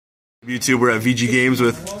YouTube, we're at VG Games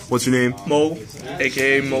with, what's your name? Mo,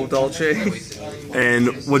 aka Moedolche. And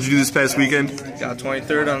what'd you do this past weekend? Got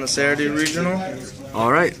 23rd on the Saturday regional.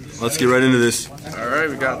 Alright, let's get right into this. Alright,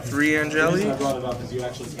 we got 3 Anjelly,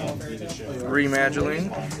 3 Magileine,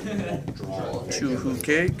 2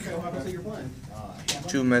 Hootcake,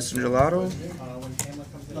 2 Messengelato,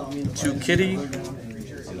 2 Kitty,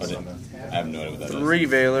 I have no idea what that 3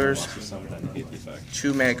 Veilers,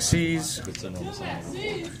 2 Maxx.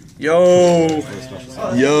 Yo!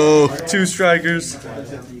 2 Strikers,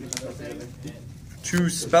 2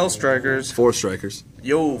 Spell Strikers. 4 strikers.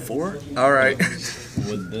 Yo, 4? Alright. 2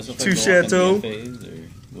 Chataeu,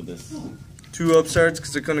 2 Upstarts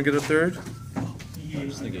because they're gonna get a 3rd.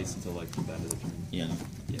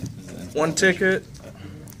 1 Ticket,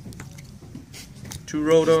 2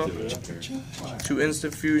 Rota, 2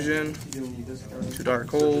 Instant Fusion, 2 Dark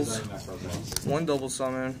Holes, 1 Double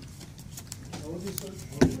Summon,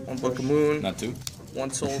 1 Book of Moon, Not 2. 1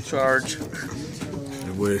 Soul Charge,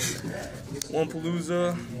 I wish. 1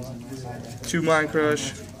 Palooza, 2 Mind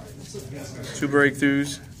Crush, 2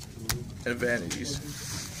 Breakthroughs, and Vanities.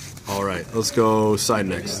 Alright, let's go side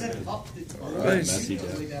next. Alright.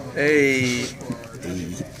 Hey,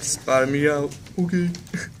 spotted me out. Okay.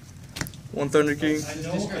 1 Thunder King,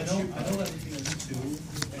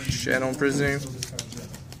 Shadow Imprisoning.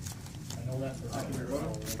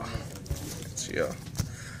 Let's see,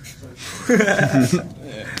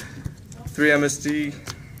 3 MSD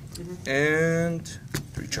and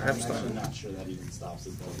 3 Trapstone.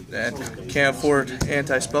 And can't afford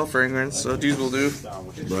anti-spell fragrance, so these will do.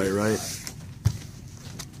 Right.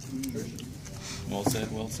 Well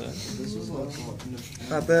said, well said.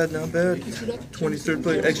 Not bad. 23rd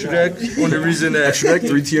place. Extra deck. Only reason that Extra deck,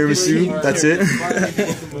 3 Tiaramisu, that's it.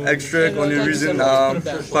 extra deck. Only reason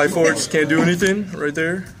Faour can't do anything right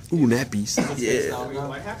there. Ooh, Nat Beast. Yeah.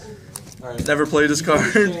 Never played this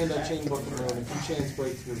card. Yep. 2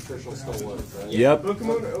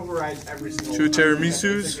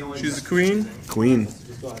 Tiaramisus. She's the queen. Queen.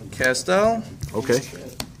 Castel. Okay.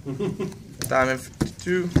 Diamond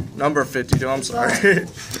 52. Number 52, I'm sorry.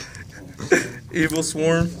 Evil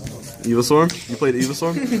Swarm. Evil Storm? You played Evil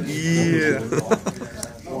Storm? Yeah.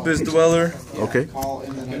 Biz Dweller. Okay.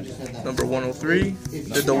 Number 103.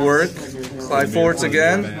 Did the work. Clyde Forts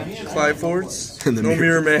again. Clyde Forts. No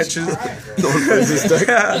mirror matches. No one plays this deck.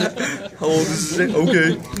 How old is this?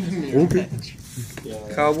 Okay.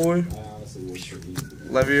 Cowboy.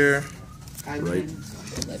 Leviair. Right.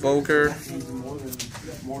 Invoker.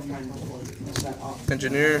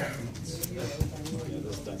 Angineer.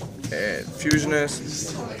 And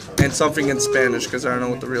Fusionist. And something in Spanish because I don't know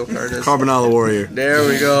what the real card is. Karbonala Warrior. There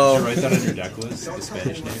we go. Write that on your deck list, the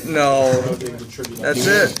Spanish name? No. That's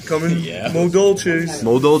it. Coming. Yeah. Moedolches.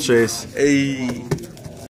 Moedolches. Hey.